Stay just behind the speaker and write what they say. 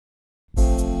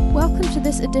Welcome to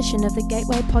this edition of the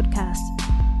Gateway Podcast.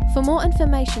 For more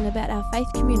information about our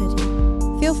faith community,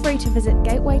 feel free to visit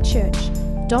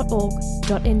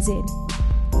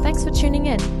gatewaychurch.org.nz. Thanks for tuning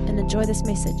in and enjoy this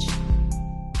message.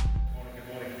 Good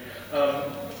morning.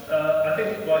 I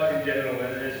think life in general,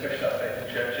 and especially our faith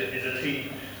in church, is a team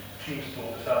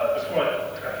sport. Before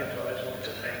I crack into it, I just wanted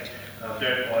to thank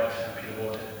Derek White and Peter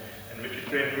Wharton and Richard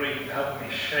Green for helping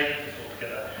me shape this all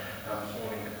together this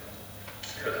morning,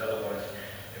 because otherwise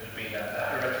it would be a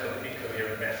heretical,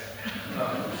 incoherent mess.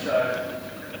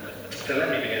 So let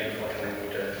me begin before I tell you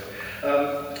more jokes.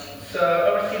 So I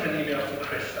received an email from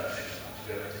Chris about 6 months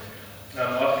ago,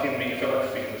 asking me if I'd like to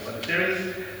speak in the Sunday series,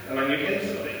 and I knew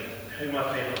instantly who my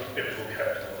favourite biblical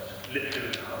character was, literally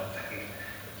within half a second.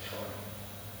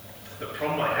 The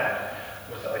problem I had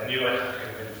was that I knew I'd have to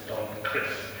convince Don and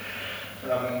Chris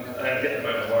and get them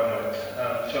over one night.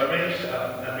 So I arranged a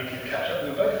meeting to catch up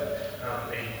with them both.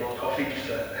 He brought coffee just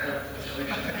to have the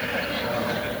solution.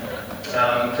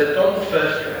 So Don's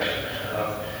first reaction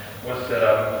was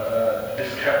that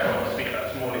this character I want to speak about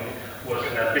this morning was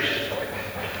an ambitious topic,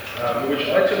 which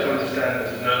I took to understand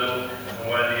as noble and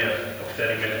worthy of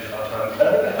 30 minutes of our time.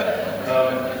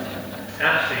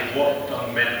 Actually, what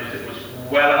Don meant was it was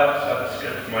well outside the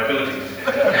scope of my abilities.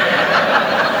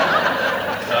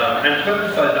 And to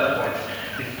emphasise that point,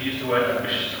 he used the word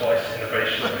ambitious twice in a very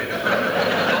short period of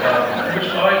time, which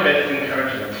I read as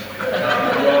encouragement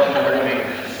rather than warning,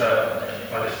 so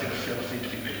my listening skills need to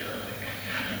be picked up, I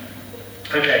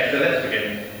think. Okay, so let's begin.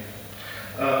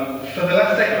 For the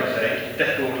last decade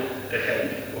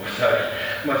or so,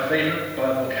 my favourite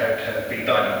Bible character has been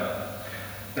Dinah.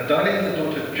 Now, Dinah is the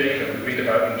daughter of Jacob we read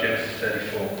about in Genesis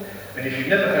 34. And if you've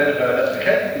never heard of her, that's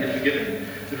okay, you're forgiven.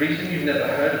 The reason you've never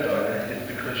heard of Dinah is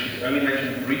because she's only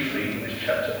mentioned briefly in this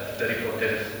chapter 34 of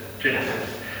Genesis,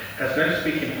 has no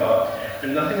speaking part,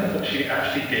 and nothing of what she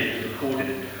actually did is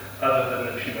recorded other than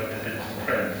that she went to visit some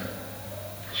friends.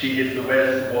 She is the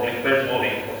Where's Wally of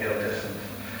the Old Testament.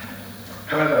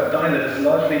 However, Dinah, this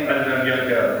largely unknown young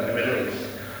girl in the Middle East,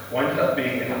 winds up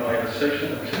being in the eye of a social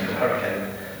and political hurricane,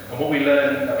 and what we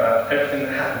learn about everything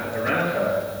that happened around her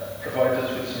provides us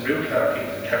with some real clarity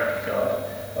into the character of God,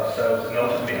 ourselves, and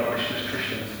ultimately our mission as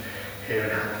Christians here in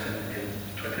Hamilton in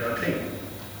 2019.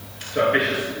 So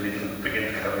ambitious that we didn't begin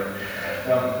to cover it.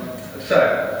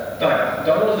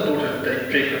 Dinah was the daughter of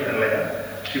Jacob and Leah.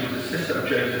 She was the sister of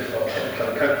Joseph of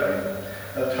Copley.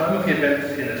 At the time of the events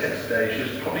in the text today, she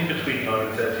was probably between 9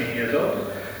 and 13 years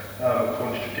old,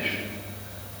 according to tradition.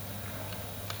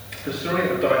 The story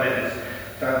of Dinah is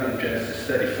found in Genesis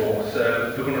 34, so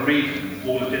we're going to read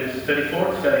all of Genesis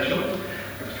 34. It's fairly short,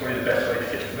 but it's probably the best way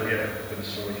to get familiar with the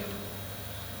story.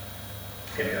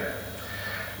 Here we go.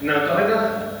 Now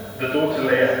Dinah, the daughter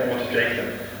Leah bore to Jacob,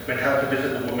 went out to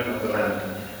visit the woman of the land.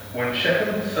 When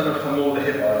Shechem, son of Hamor the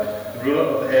Hittite, the ruler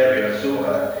of the area, saw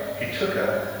her, he took her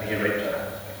and he raped her.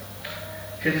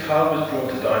 His heart was drawn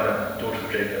to Dinah, daughter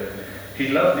of Jacob. He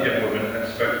loved the young woman and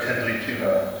spoke tenderly to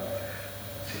her.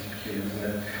 Seems peculiar, isn't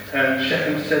it? And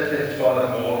Shechem said to his father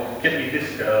Hamor, "Get me this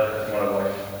girl as my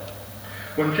wife."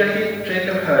 When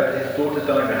Jacob heard that his daughter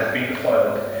Dinah had been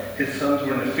defiled, his sons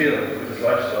were in the field with his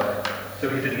livestock, so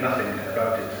he did nothing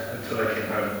about it until they came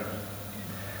home.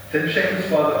 Then Shechem's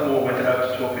father Hamor went out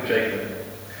to talk with Jacob.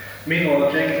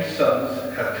 Meanwhile, Jacob's sons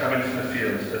had come in from the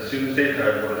fields as soon as they had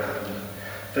heard what had happened.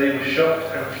 They were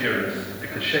shocked and furious,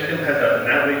 because Shechem had done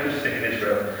an outrageous thing in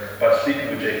Israel by sleeping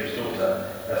with Jacob's daughter,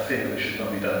 a thing that should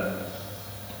not be done.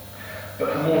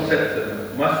 But Hamor said to them,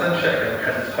 "My son Shechem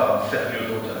has his heart set on your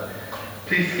daughter.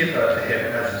 Please give her to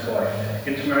him as his wife.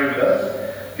 Intermarry with us,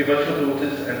 give us your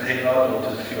daughters, and take our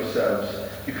daughters for yourselves.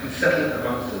 You can settle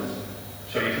amongst us.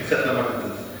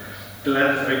 The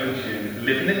land is open to you.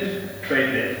 Live in it, trade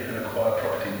in it, and acquire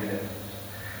property in it."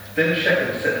 Then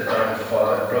Shechem said to Dinah's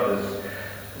father and brothers,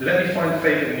 "Let me find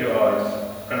favour in your eyes,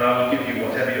 and I will give you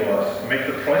whatever you ask. Make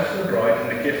the price of the bride and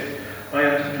the gift I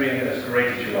am to bring as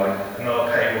great as you like, and I'll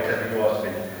pay whatever you ask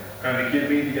me. Only give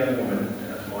me the young woman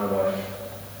as my wife."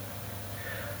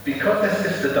 Because their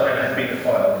sister Dinah had been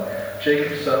defiled,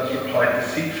 Jacob's sons replied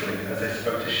deceitfully as they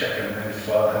spoke to Shechem and his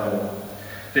father Hamor.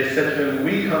 They said to him,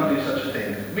 "We can't do such a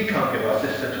thing. We can't give our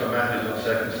sister to a man who is not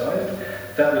circumcised.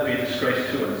 That would be a disgrace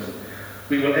to us.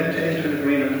 We will enter into an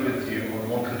agreement with you on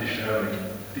one condition only,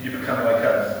 that you become like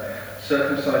us,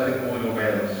 circumcising all your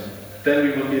males. Then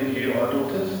we will give you our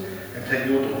daughters and take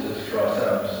your daughters for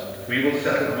ourselves. We will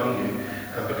settle among you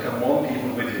and become one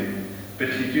people with you. But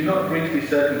if you do not agree to be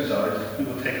circumcised, we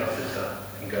will take our sister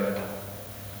and go."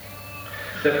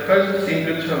 The proposal seemed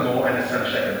good to Hamor and his son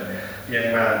Shechem, the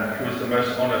young man, who was the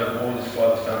most honoured of all his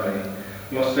father's family.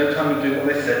 Lost no time in doing what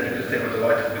they said because they were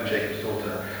delighted with Jacob's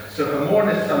daughter. So So Hamor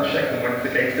and his son Shechem went to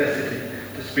the gate of their city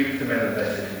to speak to the men of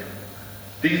their city.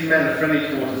 These men are friendly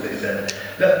towards us, they said.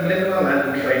 Let them live in our land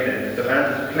and trade in it. The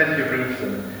land has plenty of room for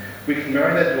them. We can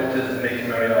marry their daughters and they can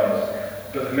marry ours.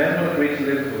 But the men will agree to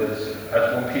live with us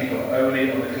as one people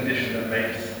only on the condition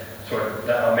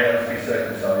that our males be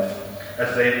circumcised,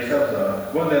 as they themselves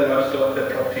are. Won't their livestock,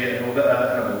 their property, and all their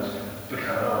other animals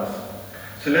become ours?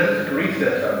 So let us agree to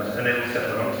their terms, and they will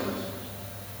settle amongst us.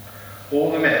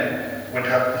 All the men went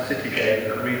out of the city gate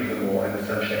and agreed with the law and the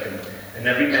son Shechem, and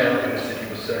every male in the city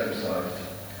was circumcised.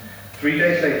 3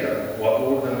 days later, while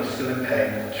all of them were still in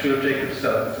pain, 2 of Jacob's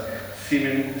sons,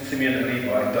 Simeon and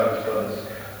Levi, Dinah's brothers,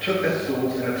 took their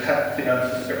swords and attacked the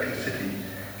unsuspecting city,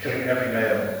 killing every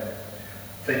male.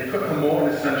 They put Hamor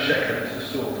and his son Shechem to the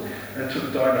sword and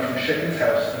took Dinah from Shechem's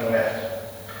house and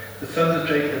left. The sons of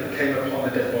Jacob came upon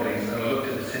the dead bodies and looked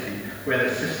at the city where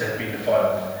their sister had been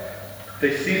defiled.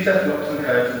 They seized their flocks and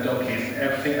herds and donkeys and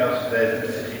everything else of theirs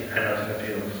in the city and out in the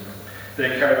fields.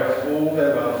 They carried off all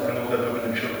their wealth and all their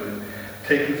women and children,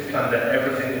 taking to plunder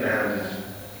everything in their houses.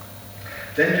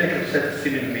 Then Jacob said to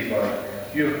Simeon and Levi,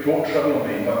 "You have brought trouble on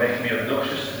me by making me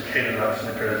obnoxious to the Canaanites and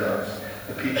the Perizzites,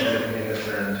 the people living in this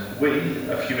land. We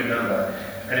are few in number,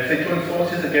 and if they join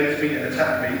forces against me and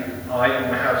attack me, I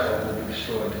and my household will be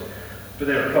destroyed." But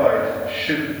they replied,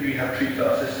 "Shouldn't we have treated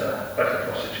our sister like a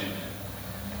prostitute?"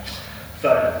 So,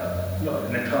 not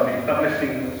an entirely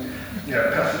uplifting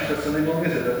passage for Sunday morning,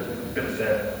 is it? But it's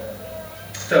there.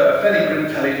 So, a fairly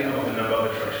grim tally of the number of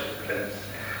atrocious events.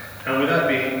 And without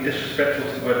being disrespectful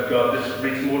to the Word of God, this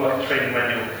reads more like a training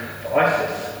manual for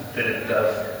ISIS than it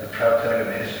does the proud telling of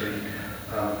the history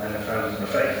and the founders of the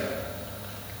faith.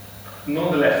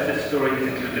 Nonetheless, this story is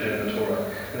included in the Torah,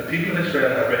 and the people of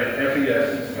Israel have read it every year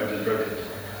since Moses wrote it,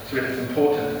 so it is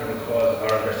important and requires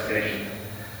our investigation,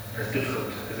 as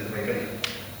difficult as it may be.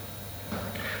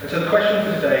 And so the question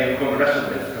for today we're going to wrestle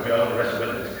with, and we are going to wrestle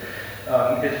with it,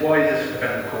 is why is this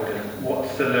event recorded?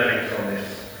 What's the learning from this?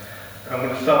 I'm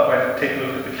going to start by taking a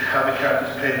look at how the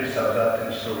characters play themselves out in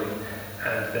the story,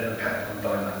 and then unpack on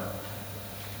Dinah.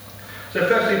 So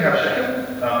firstly we have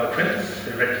Shechem, the prince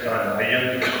who raped Dinah, a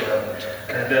young Jewish girl,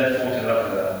 and then falls in love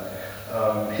with her.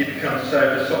 He becomes so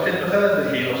besotted with her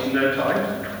that he lost no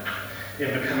time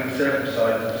in becoming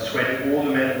circumcised and persuaded all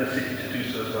the men of the city to do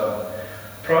so as well.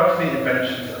 Prior to the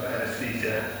inventions of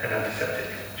anesthesia and antiseptic,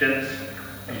 gents,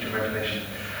 use your imagination.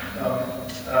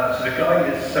 So the guy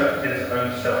is soaked in his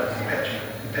own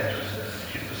self-impetuousness.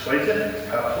 He's persuasive, he's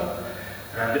powerful,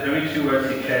 and the only 2 words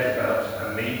he cares about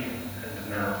are me and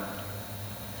now.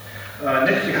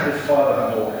 Next we have his father,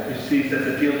 Hamor, who sees there's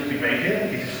a deal to be made here.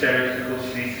 He's a stereotypical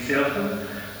sleazy salesman.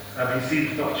 He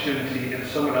sees an opportunity in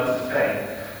someone else's pain,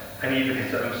 and even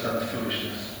his own son's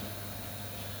foolishness.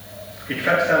 He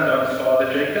tracks down Dinah's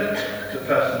father, Jacob, the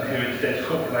person who in today's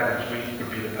corporate language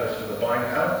would be the person with the buying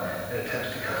power, and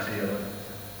attempts to cut a deal.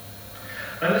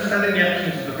 Understanding the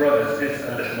actions of the brothers is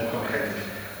a little more complicated.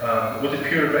 Was it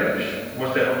pure revenge?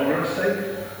 Was there honour at stake?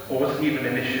 Or was it even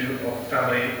an issue of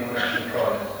family or national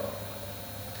pride?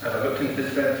 As I looked into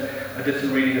this event, I did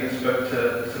some reading and spoke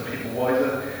to some people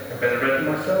wiser and better read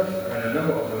than myself, and a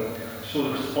number of them saw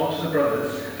the response of the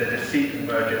brothers, their deceit and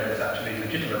merger, as actually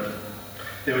legitimate.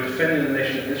 They were defending the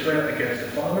nation of Israel against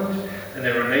defilement, and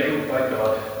they were enabled by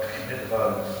God to commit the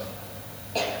violence.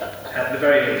 At the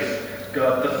very least,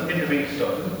 God doesn't intervene to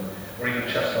stop them, or even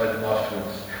chastise them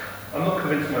afterwards. I'm not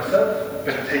convinced myself,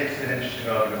 but it takes an interesting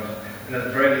argument, and at the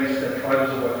very least, their pride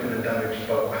was awoken and damaged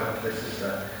by what happened to their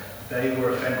sister. They were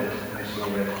offended when they saw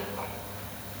red.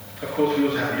 Of course, we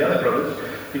also have the other brothers,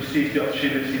 who seized the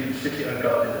opportunity of the city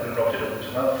unguarded and robbed it of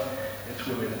its wealth, its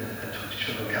women, and took its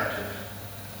children captive.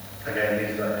 Again,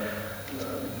 these are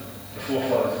the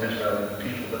forefathers of Israel, the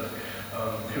people that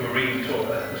who were reading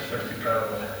Torah were supposed to be proud of.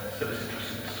 So it's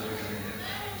interesting stories to read.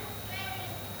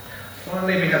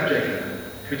 Finally, we have Jacob,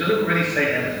 who doesn't really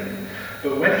say anything,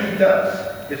 but when he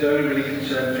does, is only really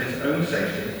concerned with his own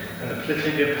safety and the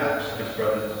political impacts of his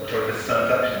his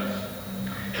son's actions.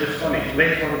 It's funny,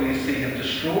 later on we see him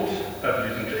distraught over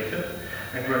losing Jacob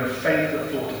and growing faint at the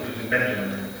thought of losing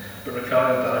Benjamin, but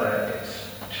regarding Dinah,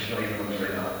 she's not even on his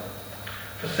radar.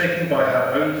 Forsaken by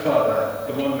her own father,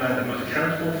 the one man who was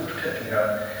accountable for protecting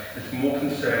her is more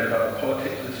concerned about the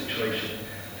politics of the situation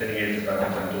than he is about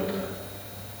his own daughter.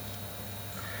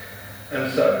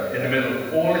 And so, in the middle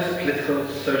of all this political,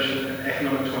 social, and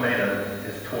economic tornado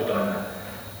is poor Dinah.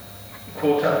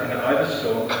 Caught up in either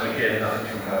storm, we hear nothing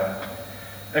from her.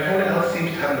 Everyone else seems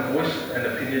to have a voice and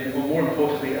opinion, or more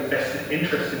importantly, a vested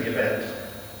interest in the event,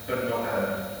 but not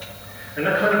her. And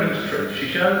that kind of rings true.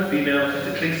 She's young, female,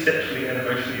 physically, sexually, and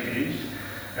emotionally abused,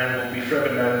 and will be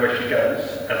forever known where she goes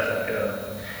as that girl.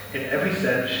 In every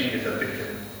sense, she is a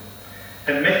victim.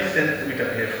 It makes sense that we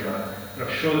don't hear from her, and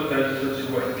I'm sure that those of us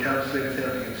who work in counselling,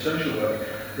 therapy and social work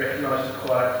recognise the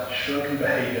quiet, shrunken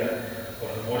behaviour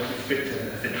of the voiceless victim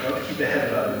as they try to keep their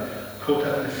head low, caught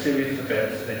up in a series of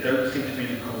events they don't seem to be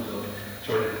the cause of,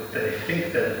 sorry, that they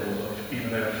think they're the cause of, even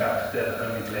though in fact they're the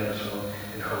only blameless one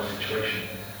in the whole situation,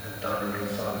 and Dinah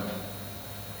remains silent.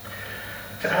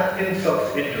 To add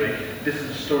insult to injury, this is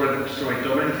a story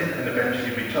dominated and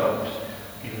eventually retold,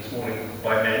 even this morning,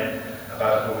 by men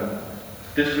about a woman.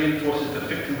 This reinforces the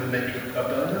victimhood nature of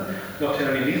Dinah, not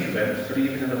only in these events, but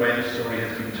even in the way the story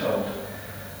has been told.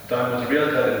 Dinah was a real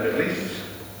girl in the Middle East,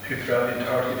 who throughout the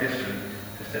entirety of history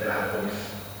has never had a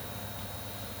voice.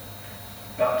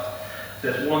 But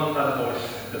there's one other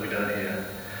voice that we don't hear.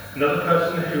 Another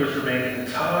person who has remained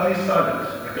entirely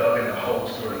silent regarding the whole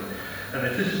story. And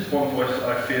this is one voice that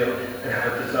I feel and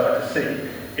have a desire to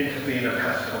see intervene and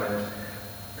pass comment,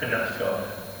 and that's God.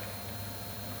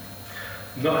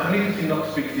 Not only does he not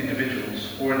speak to the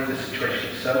individuals or into the situation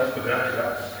itself with natural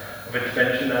acts of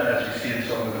intervention as we see in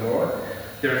Sodom and Gomorrah,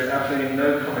 there is absolutely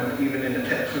no comment even in the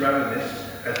text surrounding this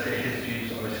as to his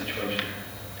views on the situation.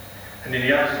 And in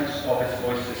the absence of his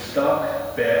voice is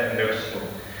stark, bare and noticeable,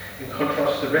 in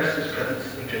contrast to the rest of his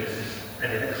presence in Genesis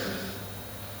and in Exodus.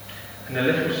 In the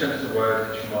literal sense of the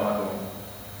word, it's remarkable.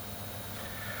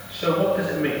 So what does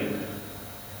it mean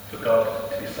for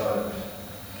God to be silent?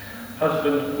 When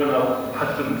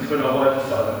our wives are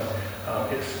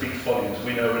silent, it speaks volumes.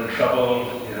 We know we're in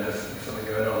trouble, there's something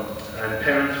going on. And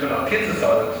parents, when our kids are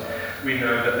silent, we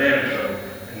know that they're in trouble,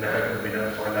 and they hope that we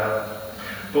don't find out.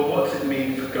 But what does it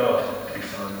mean for God to be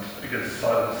silent? Because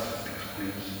silence speaks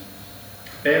volumes.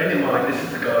 Bearing in mind, this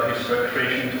is the God who spoke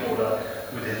creation into order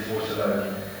with his voice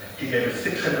alone. He gave us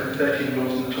 613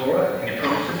 laws in the Torah, and he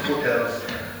promises, foretells,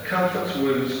 comforts,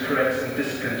 wounds, corrects, and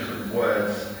disciplines with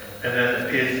words, and then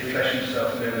appears in flesh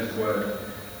himself known as the Word.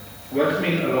 Words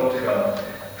mean a lot to God,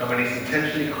 and when he's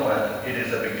intentionally quiet, it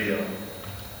is a big deal.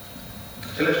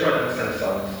 So let's try to understand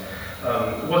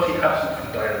silence. Was he absent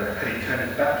from Dinah? Had he turned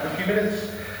his back for a few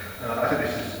minutes? I think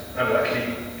this is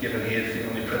unlikely, given he is the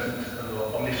omnipresent and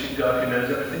omniscient God who knows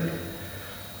everything.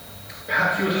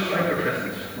 Perhaps he was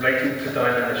hyper-present, relating to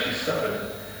Dinah as she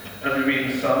suffered. As we read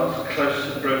in Psalms, close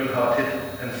to the broken-hearted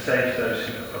and saves those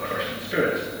who are crushed in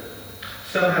spirit.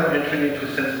 Somehow entering into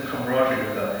a sense of camaraderie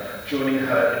with her, joining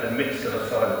her in the midst of her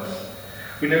silence.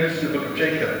 We notice in the book of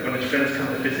Jacob, when his friends come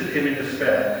to visit him in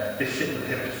despair, they sit with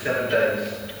him for 7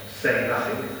 days, saying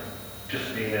nothing,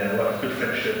 just being there, like a good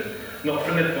friendship. Not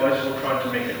for advice or trying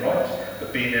to make it right,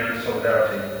 but being there in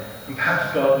solidarity. And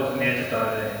perhaps God was near to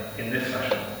Dinah in this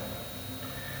fashion.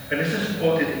 And this is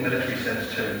supported in the literary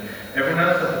sense too. Everyone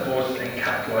else has a voice and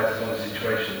capitalises on the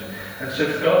situation. And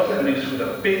so for God to let loose with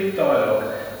a big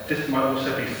dialogue, this might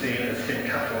also be seen as him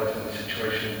capitalising on the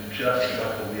situation just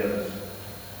like all the others,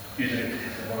 using it to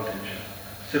his advantage.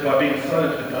 So by being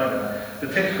silent with Dinah,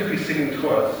 the text could be singing to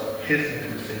us his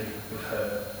intimacy with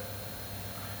her.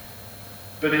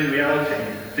 But in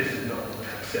reality, this is not what the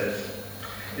text says.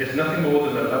 It's nothing more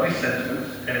than a lovely sentiment,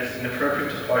 and it's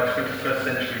inappropriate to apply 21st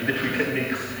century literary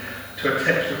techniques to a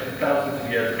text written thousands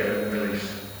of years ago in the Middle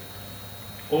East.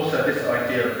 Also, this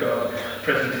idea of God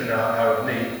present in our hour of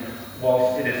need,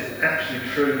 whilst it is actually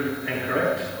true and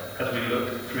correct, as we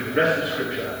look through the rest of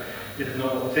Scripture, it is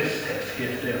not what this text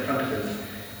here today in front of us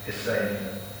is saying.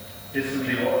 It's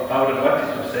simply what I would have liked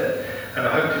it to have said, and I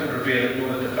hope it would reveal in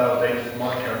order to validate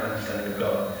my current understanding of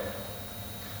God.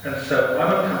 And so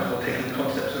I'm uncomfortable taking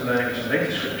concepts and learnings from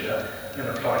later Scripture and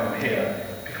applying them here,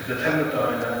 because the Tale of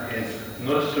Dinah is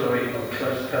not a story of a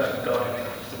close personal God who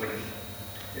comforts the weak.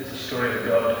 It's a story of a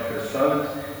God who is silent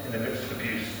in the midst of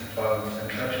abuse, violence and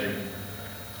tragedy.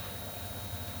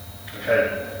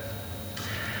 Okay.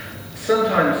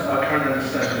 Sometimes our current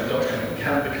understanding of doctrine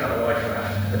can become a life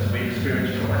raft as we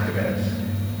experience traumatic events.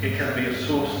 It can be a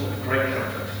source of great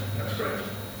comfort, and that's great.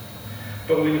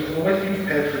 But we must always be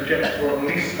prepared to reject or at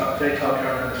least update our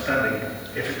current understanding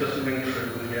if it doesn't ring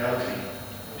true with reality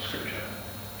or Scripture.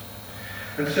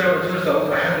 And so as a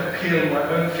result, I had to peel my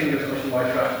own fingers off the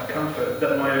life raft of comfort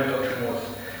that my own doctrine was,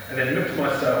 and then admit to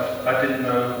myself I didn't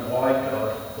know why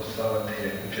God was silent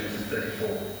here in Genesis 34.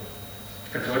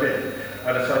 And so I did.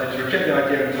 I decided to reject the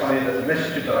idea entirely that the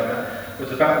message of Dinah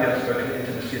was about the unspoken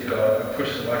intimacy of God and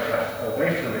push the life raft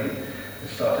away from me and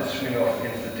started swimming off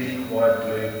into the deep, wide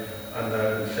blue,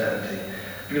 unknown uncertainty.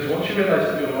 Because once you realise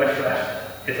that your life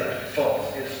raft is actually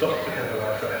false, it stops becoming a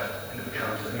life raft and it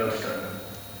becomes a millstone.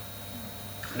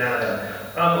 Now then,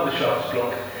 I'm not the sharpest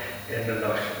block in the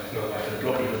knife, not life in the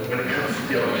block even, when it comes to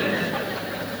theology.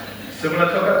 So when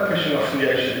I talk about pushing off from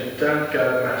the ocean, don't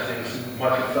go imagining some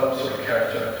Michael Phelps sort of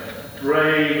character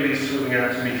bravely swimming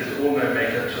out to meet his all-known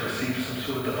maker to receive some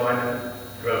sort of divine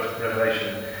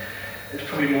revelation. It's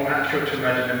probably more accurate to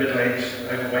imagine a middle-aged,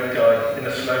 overweight guy in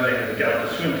a slow lane in the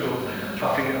Gallagher swimming pool,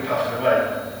 puffing and puffing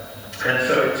away. And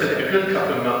so it took a good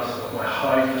couple of months of my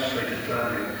highly frustrated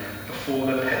floundering before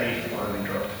the penny finally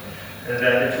dropped. And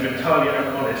then, if I'm entirely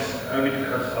honest, only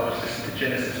because I was listening to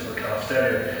Genesis on the car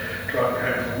stereo, driving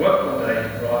home from work one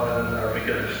day, rather than a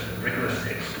rigorous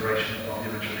exploration of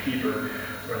the original Hebrew,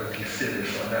 or anything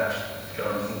serious like that.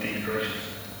 God is indeed gracious.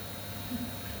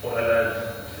 What I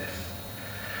learned was this.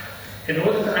 In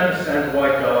order to understand why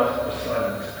God was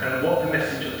silent, and what the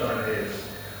message of Dinah is,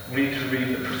 we need to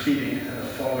read the preceding and the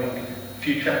following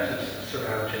few chapters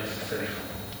surrounding Genesis 34.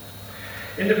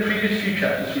 In the previous few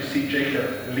chapters, we see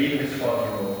Jacob leaving his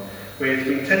father-in-law, where he's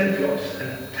been tending flocks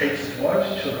and takes his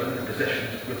wives, children, and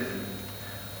possessions with him.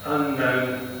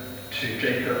 Unknown to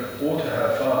Jacob or to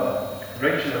her father,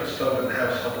 Rachel had stolen the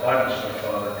household items from her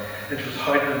father, and she was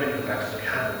hiding them in the bags of a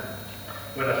camel.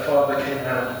 When her father came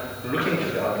out looking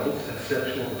for the idols and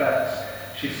searched all the bags,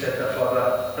 she said to her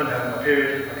father, "I'm having my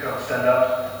period, I can't stand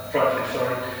up, frightfully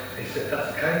sorry." And he said,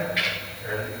 "That's okay,"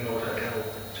 and ignored her camel,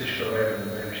 so she got away with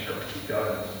them, and she got to keep the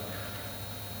items.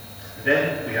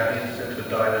 Then we have the incident with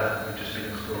Dinah we've just been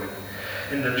exploring.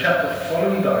 In the chapter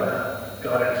following Dinah,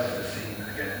 God enters the scene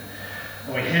again.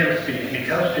 And we hear him speak, and he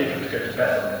tells Jacob to go to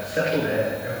Bethel, settle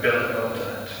there, and build an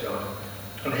altar to God.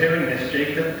 On hearing this,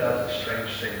 Jacob does a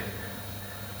strange thing.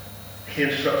 He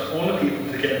instructs all the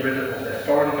people to get rid of their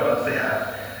foreign gods they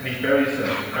have, and he buries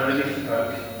them underneath the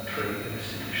oak tree in the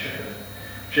city of Shechem.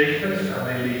 Jacob and his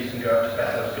family leave and go out to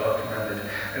Bethel as God commanded,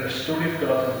 and the story of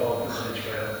God's involvement in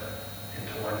Israel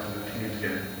intertwines and continues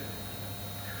again.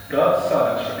 God's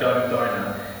silence regarding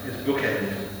Dinah is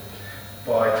bookended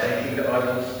by taking the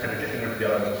idols and getting rid of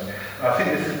the idols. I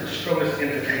think this is the strongest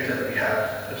indicator that we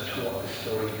have as to what this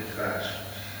story is about.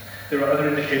 There are other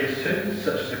indicators too,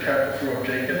 such as the character flaw of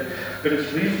Jacob, but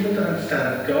it's reasonable to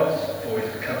understand that God's voice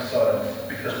becomes silent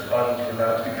because idols were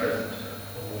allowed to be present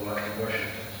or more likely worshipped.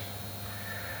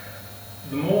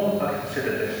 The more I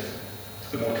considered this,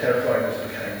 the more terrifying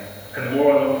this became, and the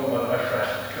more I longed for my life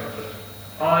rash of comfort.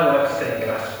 I like stained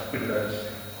glass windows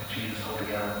with Jesus holding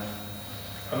hands.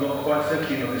 I'm not quite so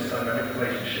keen on this dynamic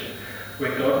relationship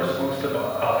where God responds to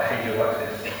our behaviour like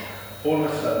this. All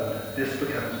of a sudden, this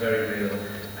becomes very real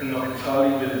and not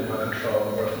entirely within my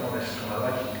control or, if I'm honest, to my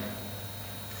liking.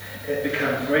 It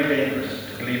becomes very dangerous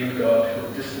to believe in God who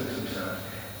will distance himself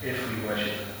if we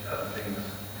worship other things.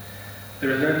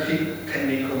 There is no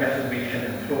technique or method we can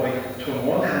employ to, on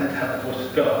one hand, have the voice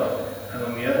of God, and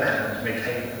on the other hand,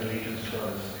 maintain an allegiance to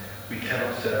others. We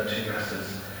cannot serve two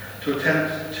masters. To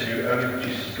attempt to only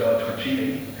reduces God to a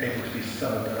genie able to be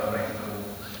summoned at our beck and call.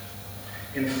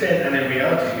 Instead, and in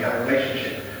reality, we have a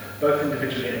relationship, both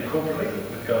individually and corporately,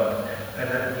 with God, and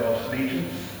that involves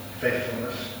allegiance,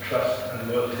 faithfulness, trust,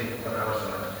 and loyalty on our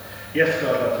side. Yes,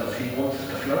 God loves us. He wants us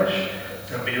to flourish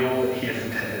and be all that he has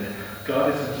intended.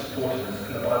 God is in support of us,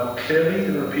 and the Bible clearly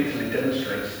and repeatedly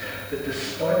demonstrates that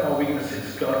despite our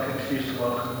weaknesses, God continues to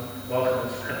welcome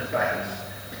us and to back us.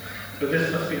 But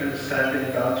this must be understood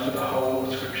in balance with the whole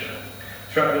of Scripture.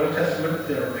 Throughout the Old Testament,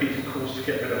 there are repeated calls to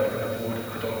get rid of and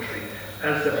avoid idolatry,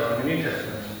 as there are in the New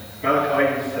Testament.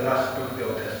 Malachi is the last book of the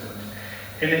Old Testament.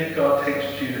 In it, God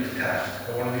takes Judah to task,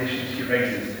 and one of the issues he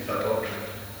raises is idolatry.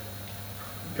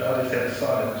 God is then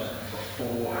silent for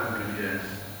 400 years.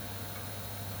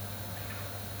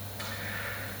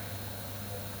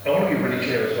 I want to be really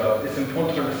clear as well. It's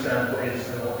important to understand what is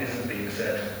and what isn't being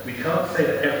said. We can't say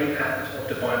that every act of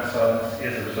divine silence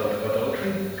is a result of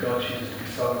idolatry. God chooses to be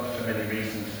silent for many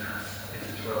reasons, as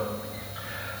is his will.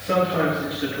 Sometimes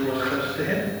it's to draw us closer to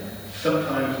him.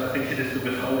 Sometimes I think it is the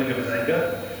withholding of his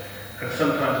anger. And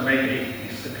sometimes maybe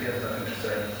he simply has nothing to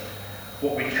say.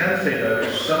 What we can say though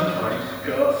is sometimes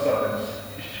God's silence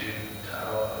is due to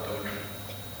our idolatry.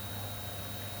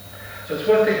 So it's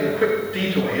worth taking a quick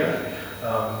detour here,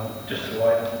 just to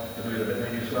lighten the mood a bit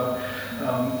maybe as well,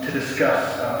 to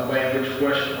discuss the way in which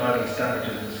worship idols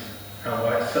damages and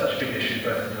why it's such a big issue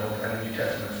both in the Old and the New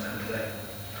Testaments and today.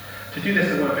 To do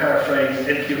this, I'm going to paraphrase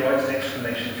N.T. Wright's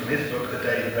explanation from his book, The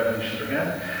Day the Revolution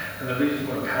Began. And the reason I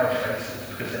want to paraphrase is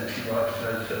because N.T. Wright, for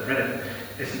those that have read it,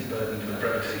 isn't burdened with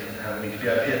brevity and we need to be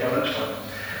out here by lunchtime.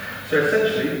 So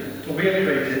essentially, we are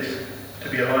created to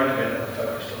be aligned with and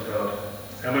focused on God.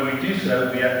 And when we do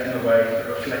so, we act in a way that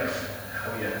reflects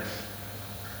how he acts.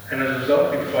 And as a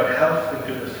result, we provide health and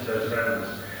goodness to those around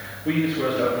us. We use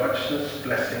words like righteousness,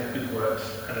 blessing, good works,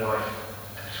 and life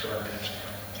to describe this.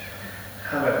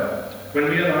 However, when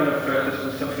we align our focus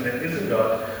on something that isn't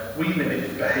God, we mimic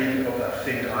the behaviour of that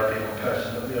thing, idea, or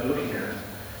person that we are looking at.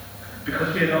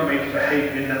 Because we are not made to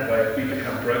behave in that way, we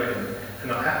become broken,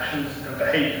 and our actions and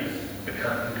behaviours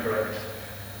become incorrect.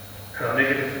 And our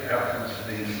negative outcomes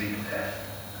for these lead to death.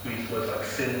 We use words like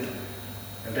sin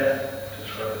and death to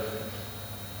describe those things.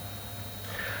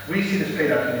 We see this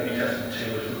played out in the New Testament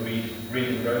too, as we read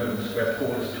in Romans, where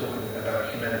Paul is talking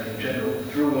about humanity in general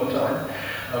through all time,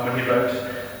 when he wrote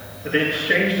that they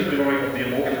exchanged the glory of the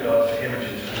immortal God for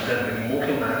images resembling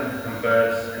mortal man and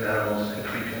birds and animals and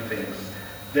creeping things.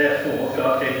 Therefore,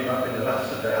 God gave them up in the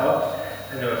lusts of their heart,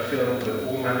 and they were filled with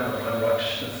all manner of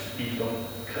unrighteousness, evil,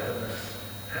 covetousness,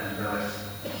 and malice.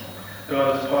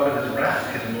 God, as part of his wrath,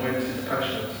 his annoyance, his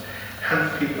punishments,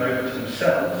 hands people over to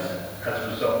themselves. As a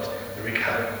result, they wreak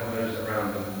havoc on those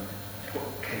around them. What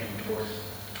came to voice,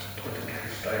 pointing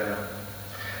case Diana.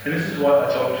 And this is why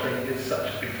idolatry is such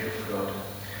a big deal for God.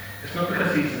 It's not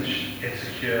because he's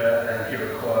insecure and he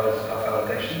requires our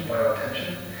validation by our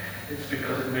attention. It's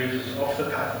because it moves us off the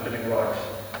path of living right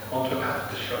onto a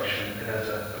path of destruction. And as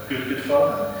a good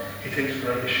father, he takes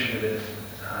great issue with it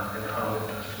and the harm it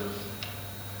does to us.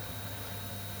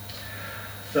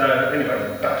 So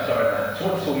anyway, back to Dinah. So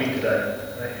what does this all mean today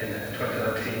in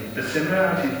 2019? The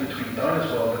similarities between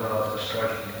Dinah's world and ours are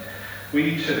striking.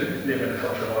 We too live in a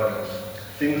culture of idols.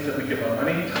 Things that we give our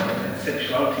money, time and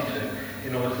sexuality to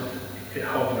in order to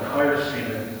hold them in higher esteem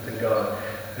than God.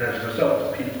 And as a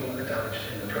result, people are damaged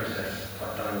in the process,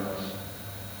 like Dinah was.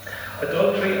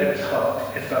 Idolatry at its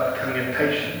heart is about becoming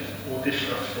impatient or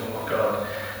distrustful of God,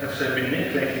 and so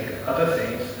manipulating other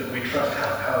things that we trust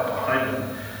have power behind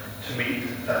them to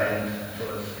meet that end for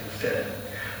us instead.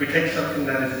 We take something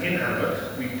that is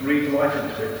inanimate, we breathe life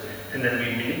into it, and then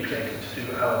we manipulate it to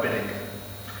do our bidding.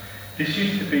 This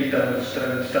used to be done with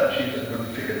stone statues and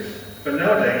wooden figures, but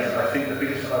nowadays I think the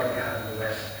biggest idol we have in the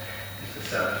West is the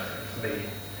self. It's me.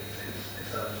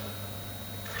 It's us.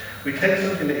 We take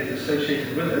something that is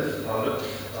associated with us, our looks,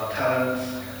 our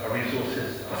talents, our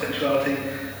resources, our sexuality,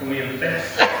 and we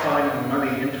invest time and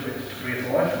money into it to breathe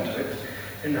life into it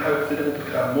in the hope that it will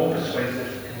become more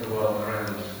persuasive in the world around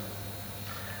us.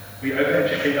 We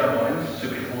overeducate our minds so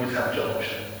we can always have a job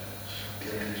option.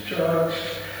 Guilty as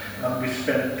charged. We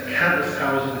spend countless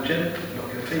hours in the gym,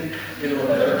 not guilty, in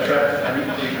order to attract an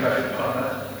equally perfect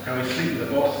partner, and we sleep with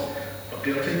the boss, not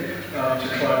guilty, to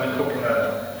climb the corporate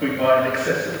ladder. We buy an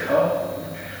excessive car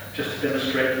just to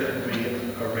demonstrate that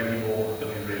we are really more than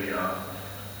we really are.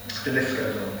 The list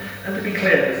goes on. And to be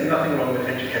clear, there's nothing wrong with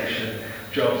education,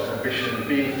 jobs, ambition,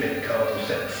 being fit, cars or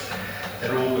sex.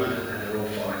 They're all good and they're all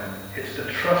fine. It's the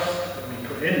trust that we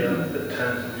put in them that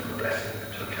turns them from a blessing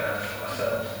to a curse for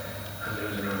ourselves and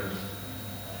those around us.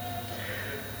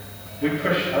 We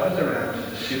push others around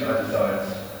to suit our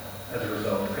desires as a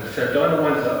result. And so Dinah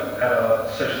winds up at our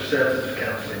social services for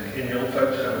counselling in the old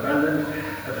folks home abandoned,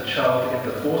 as a child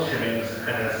in divorce hearings, and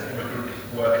as an immigrant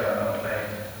worker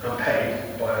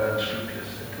unpaid by an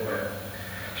unscrupulous employer.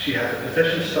 She has her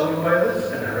possessions stolen by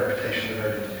others and her reputation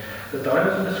eroded. The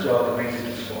Dinahs in this world are easy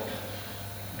to spot.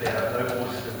 They have no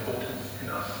voice of importance in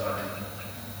our society.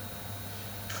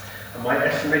 And my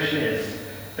estimation is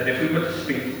that if we were to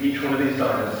speak to each one of these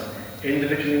Dinahs,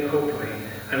 individually and corporately,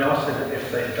 and ask them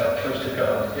if they felt close to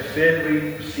God, if they had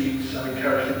received some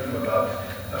encouragement from above,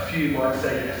 a few might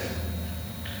say yes.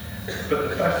 But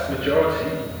the vast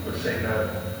majority would say no.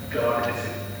 God,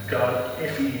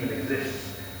 if he even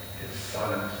exists, is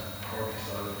silent, horribly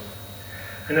silent.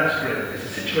 And that's grim. It's a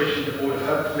situation devoid of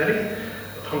hope for many,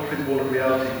 a concrete wall of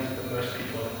reality that most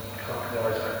people can't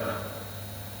rise over.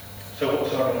 So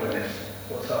what's our role in this?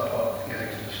 What's our part in getting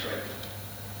to the straight?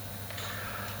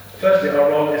 Firstly, our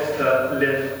role is to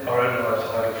live our own lives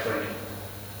idol-free,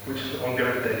 which is an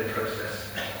ongoing daily process.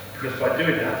 Because by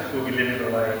doing that, we'll be living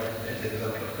the way that is the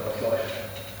example of God's life.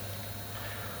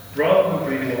 Rather than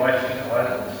breathing life into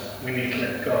idols, we need to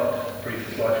let God breathe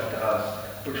his life into us,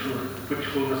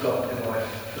 which will result in life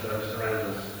for those around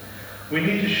us. We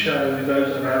need to show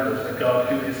those around us a God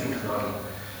who isn't an idol.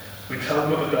 We tell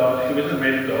them of a God who isn't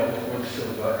made of gold or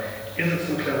silver, isn't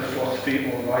some clever philosophy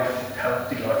or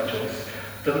healthy life choice,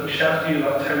 doesn't shout at you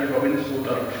like Tony Robbins or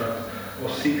Donald Trump, or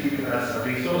see people as a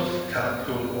resource, talent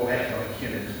pool, or economic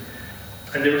unit.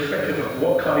 And irrespective of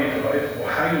what car you drive or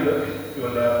how you look, you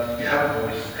are loved, you have a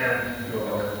voice, and you are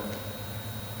welcome.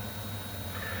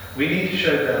 We need to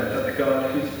show them that the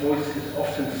God whose voice is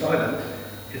often silent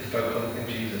is vocal in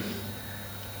Jesus.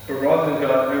 But rather than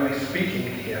God only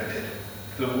speaking, he acted.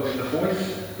 The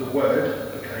voice, the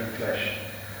word, became flesh.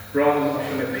 Rather than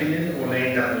offering an opinion or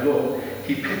laying down the law,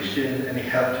 he pitched in and he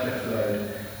helped lift the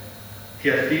load. He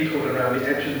has detoured around the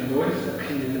edges of noise,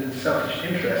 opinion, and selfish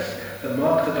interest that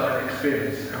marked the Dinah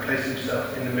experience and placed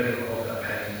himself in the middle of that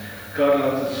pain, God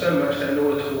loves us so much that in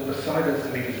order to walk beside us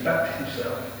and lead us back to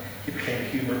himself, he became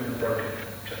human and broken,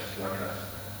 just like us.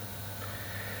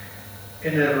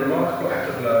 In a remarkable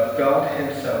act of love, God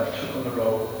himself took on the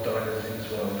role of Dinah in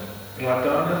his world. And like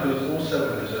Dinah, who was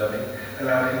also undeserving,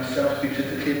 allowed himself to be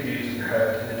physically abused and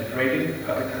hurt in a degrading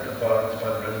public act of violence by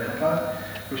the Roman Empire,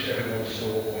 which everyone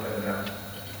saw all over now.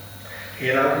 He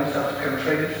allowed himself to become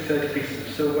traded for 30 pieces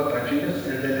of silver by Judas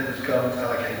and then had his garments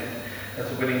allocated as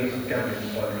the winnings of gamblers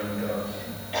by the Roman guards.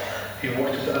 He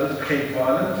watched as others became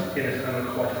violent in his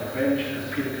unrequited revenge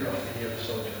as Peter cut off the ear of the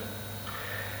soldier.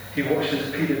 He watched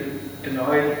as Peter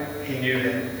denied he knew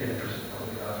him in a prison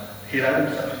courtyard. He allowed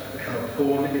himself to become a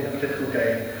pawn in a political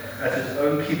game as his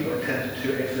own people attempted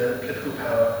to exert political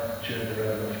power during the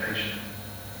Roman occupation.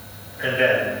 And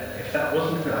then, if that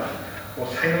wasn't enough,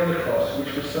 was hanged on the cross,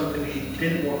 which was something he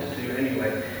didn't want to do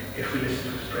anyway if we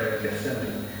listen to his prayer in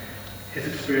Gethsemane. He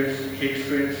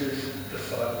experiences the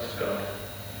silence of God.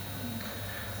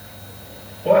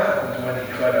 What happened when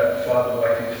he cried out, "Father, why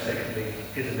have you forsaken me?"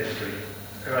 is a mystery.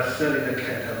 And I certainly don't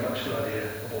claim to have much of an idea of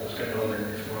what was going on in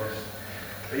his mind.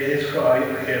 But in his cry, I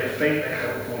hear a faint echo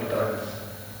of all the diamonds,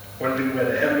 wondering where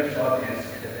the Heavenly Father is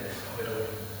in the midst of it all.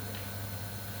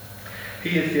 He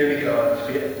is the only God to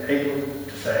be able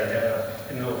to say ever,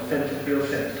 in an authentic, real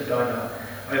sense, to Dinah,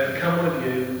 "I have become one of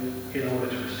you in order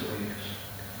to restore you."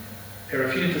 He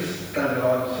refused to stand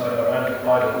alongside our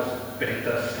idols, but he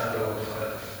does stand alongside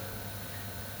us.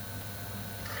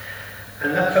 And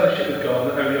that fellowship with God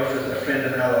not only offers a friend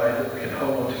and ally that we can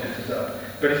hold on to lift us up,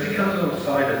 but if he comes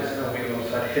alongside us and we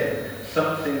alongside him,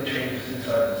 something changes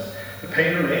inside us. The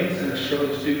pain remains and the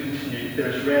struggles do continue. There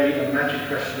is rarely a magic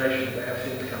restoration where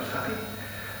everything becomes happy.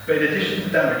 But in addition to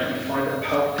damage, we find a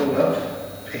powerful love,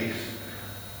 peace,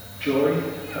 joy,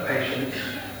 a patience,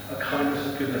 a kindness, a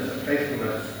goodness, a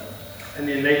faithfulness, and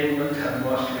the enablement to have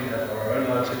mastery over our own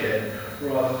lives again,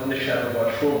 rather than the shadow of our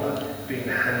trauma being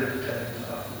the hand that determines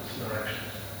our thoughts and our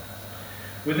actions.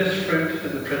 With this fruit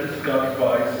that the presence of God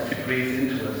provides as he breathes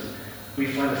into us, we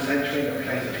find a sanctuary and a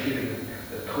place of healing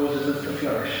that causes us to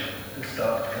flourish and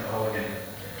start to become whole again.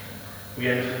 We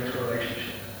enter into a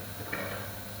relationship with God.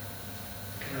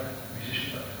 Can I have a musician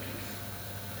back, please?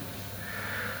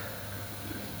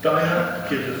 Dinah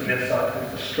gives us an insight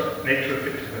into the nature of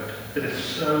victimhood that is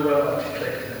so well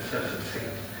articulated and so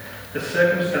succinct. The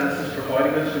circumstances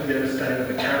providing us with the understanding of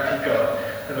the character of God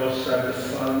and also the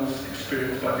silence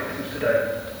experienced by victims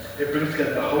today. It brings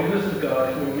together the holiness of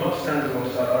God who will not stand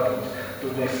alongside idols,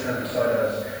 but will stand beside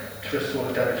us to restore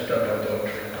the damage done by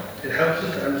idolatry. It helps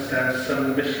us to understand some of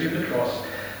the mystery of the cross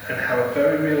and how a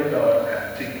very real God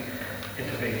acting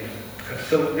intervened, and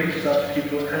still reaches out to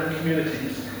people and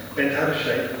communities bent out of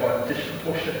shape by the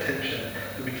disproportionate attention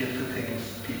that we give to things,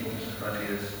 peoples, and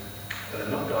ideas that are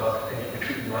not God, and yet we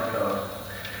treat them like God.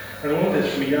 And all of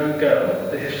this from a young girl,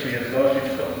 the history is largely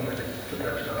forgotten when it's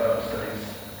footnotes in our Bible studies.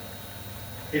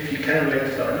 If you can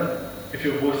relate to Dinah, if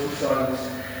your voice is silenced,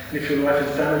 and if your life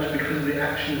is damaged because of the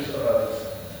actions of others,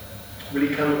 will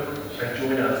you come and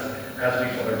join us as we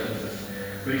follow Jesus?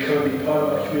 Will you come and be part of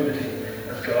our community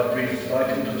as God breathes life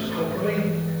into us corporately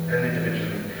and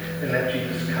individually? And let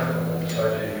Jesus come and walk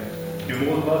beside you. You're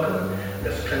more than welcome.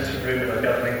 There's plenty of room in our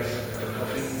gatherings, for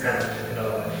coffee, and in our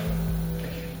life.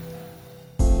 Thank you.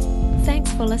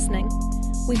 Thanks for listening.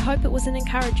 We hope it was an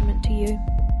encouragement to you.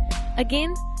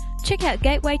 Again, check out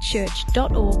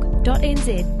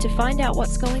gatewaychurch.org.nz to find out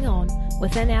what's going on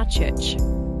within our church.